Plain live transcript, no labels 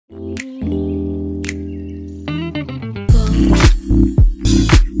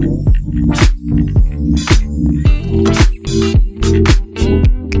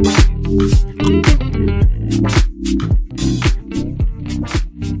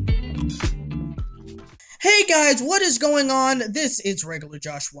guys, what is going on? This is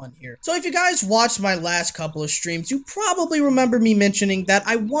Regularjosh1 here. So if you guys watched my last couple of streams, you probably remember me mentioning that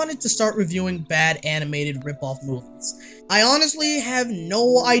I wanted to start reviewing bad animated ripoff movies. I honestly have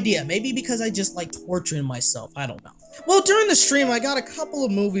no idea, maybe because I just like torturing myself, I don't know. Well, during the stream, I got a couple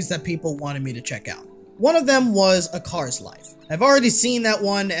of movies that people wanted me to check out. One of them was A Car's Life. I've already seen that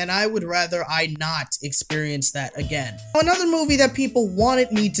one, and I would rather I not experience that again. Another movie that people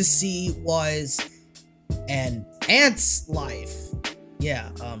wanted me to see was An Ant's Life. Yeah,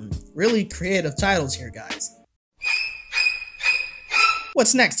 really creative titles here, guys.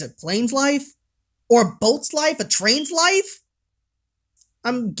 What's next? A plane's life? Or a boat's life? A train's life?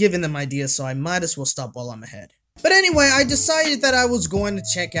 I'm giving them ideas, so I might as well stop while I'm ahead. But anyway, I decided that I was going to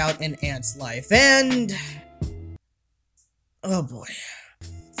check out An Ant's Life, and oh boy.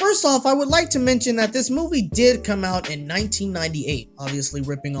 First off, I would like to mention that this movie did come out in 1998, obviously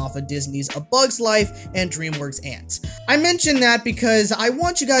ripping off of Disney's A Bug's Life and DreamWorks' Ants. I mention that because I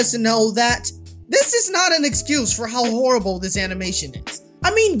want you guys to know that this is not an excuse for how horrible this animation is.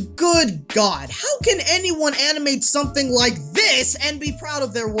 I mean, good God, how can anyone animate something like this and be proud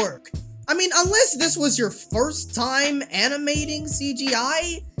of their work? I mean, unless this was your first time animating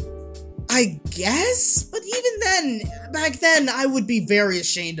CGI, I guess? But even then, back then, I would be very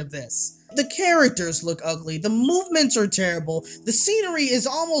ashamed of this. The characters look ugly, the movements are terrible, the scenery is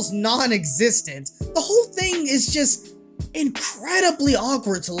almost non-existent, the whole thing is just incredibly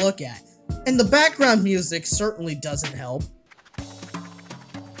awkward to look at. And the background music certainly doesn't help.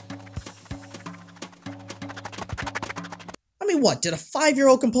 I mean, what, did a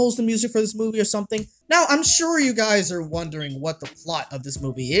 5-year-old compose the music for this movie or something? Now, I'm sure you guys are wondering what the plot of this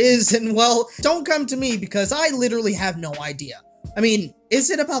movie is, and well, don't come to me because I literally have no idea. I mean,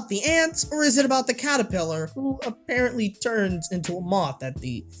 is it about the ants, or is it about the caterpillar, who apparently turns into a moth at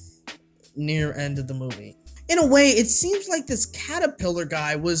the near end of the movie? In a way, it seems like this caterpillar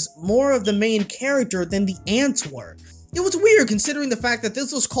guy was more of the main character than the ants were. It was weird considering the fact that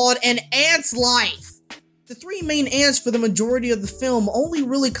this was called An Ant's Life. The three main ants for the majority of the film only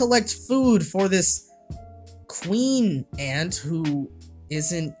really collect food for this queen ant who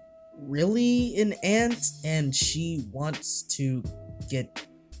isn't really an ant, and she wants to get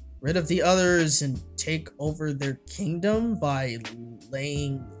rid of the others and take over their kingdom by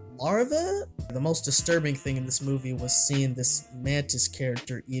laying larvae. The most disturbing thing in this movie was seeing this mantis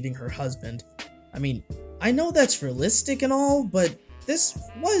character eating her husband. I mean, I know that's realistic and all, but this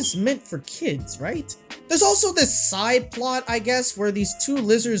was meant for kids, right? There's also this side plot, I guess, where these two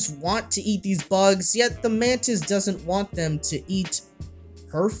lizards want to eat these bugs, yet the mantis doesn't want them to eat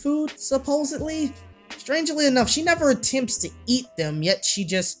her food, supposedly. Strangely enough, she never attempts to eat them, yet she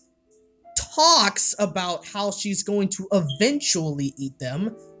just talks about how she's going to eventually eat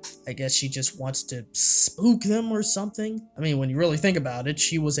them. I guess she just wants to spook them or something. I mean, when you really think about it,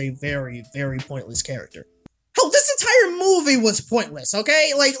 she was a very, very pointless character. Hell, this entire movie was pointless,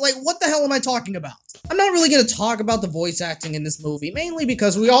 okay? Like, what the hell am I talking about? I'm not really gonna talk about the voice acting in this movie, mainly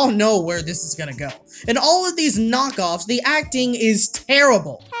because we all know where this is gonna go. In all of these knockoffs, the acting is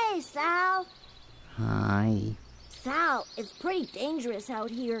terrible. Hey, Sal. Hi. Sal, it's pretty dangerous out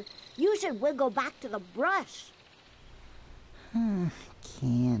here. You should wiggle back to the brush.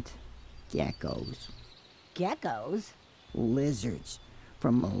 Can't. Geckos. Geckos? Lizards.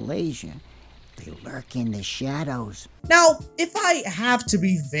 From Malaysia. They lurk in the shadows. Now, if I have to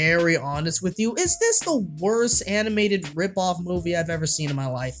be very honest with you, is this the worst animated ripoff movie I've ever seen in my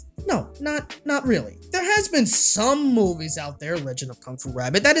life? No, not really. There has been some movies out there, Legend of Kung Fu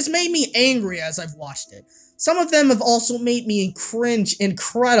Rabbit, that has made me angry as I've watched it. Some of them have also made me cringe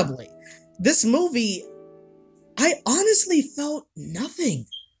incredibly. This movie, I honestly felt nothing.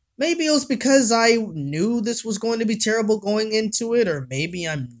 Maybe it was because I knew this was going to be terrible going into it, or maybe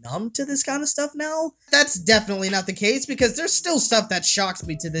I'm numb to this kind of stuff now. That's definitely not the case, because there's still stuff that shocks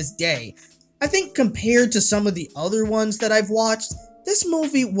me to this day. I think compared to some of the other ones that I've watched, this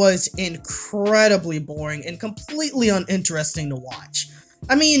movie was incredibly boring and completely uninteresting to watch.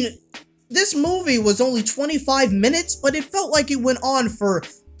 I mean, this movie was only 25 minutes, but it felt like it went on for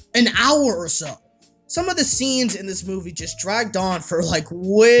an hour or so. Some of the scenes in this movie just dragged on for like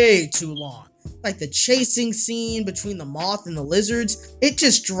way too long. Like the chasing scene between the moth and the lizards, it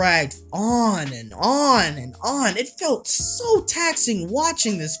just dragged on and on and on. It felt so taxing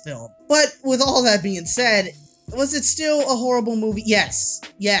watching this film. But with all that being said, was it still a horrible movie? Yes.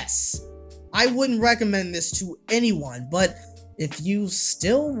 I wouldn't recommend this to anyone, but if you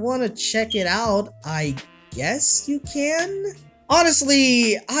still want to check it out, I guess you can?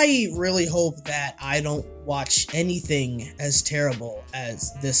 Honestly, I really hope that I don't watch anything as terrible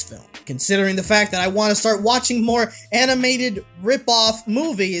as this film. Considering the fact that I want to start watching more animated rip-off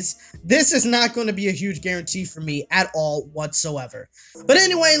movies, this is not going to be a huge guarantee for me at all whatsoever. But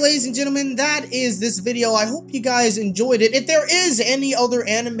anyway, ladies and gentlemen, that is this video. I hope you guys enjoyed it. If there is any other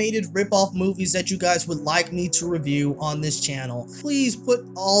animated rip-off movies that you guys would like me to review on this channel, please put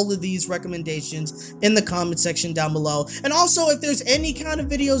all of these recommendations in the comment section down below. And also, if there's any kind of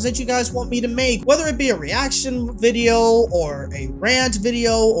videos that you guys want me to make, whether it be a reaction video or a rant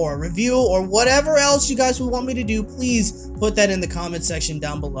video or a review or whatever else you guys would want me to do, please put that in the comment section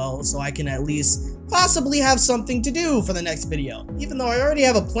down below so I can at least possibly have something to do for the next video, even though I already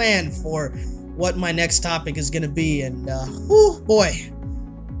have a plan for what my next topic is going to be. And whew, boy,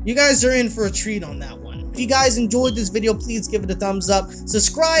 you guys are in for a treat on that one. If you guys enjoyed this video, please give it a thumbs up,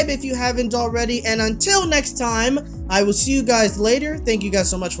 subscribe if you haven't already, and until next time, I will see you guys later. Thank you guys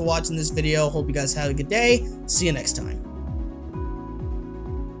so much for watching this video. Hope you guys have a good day. See you next time.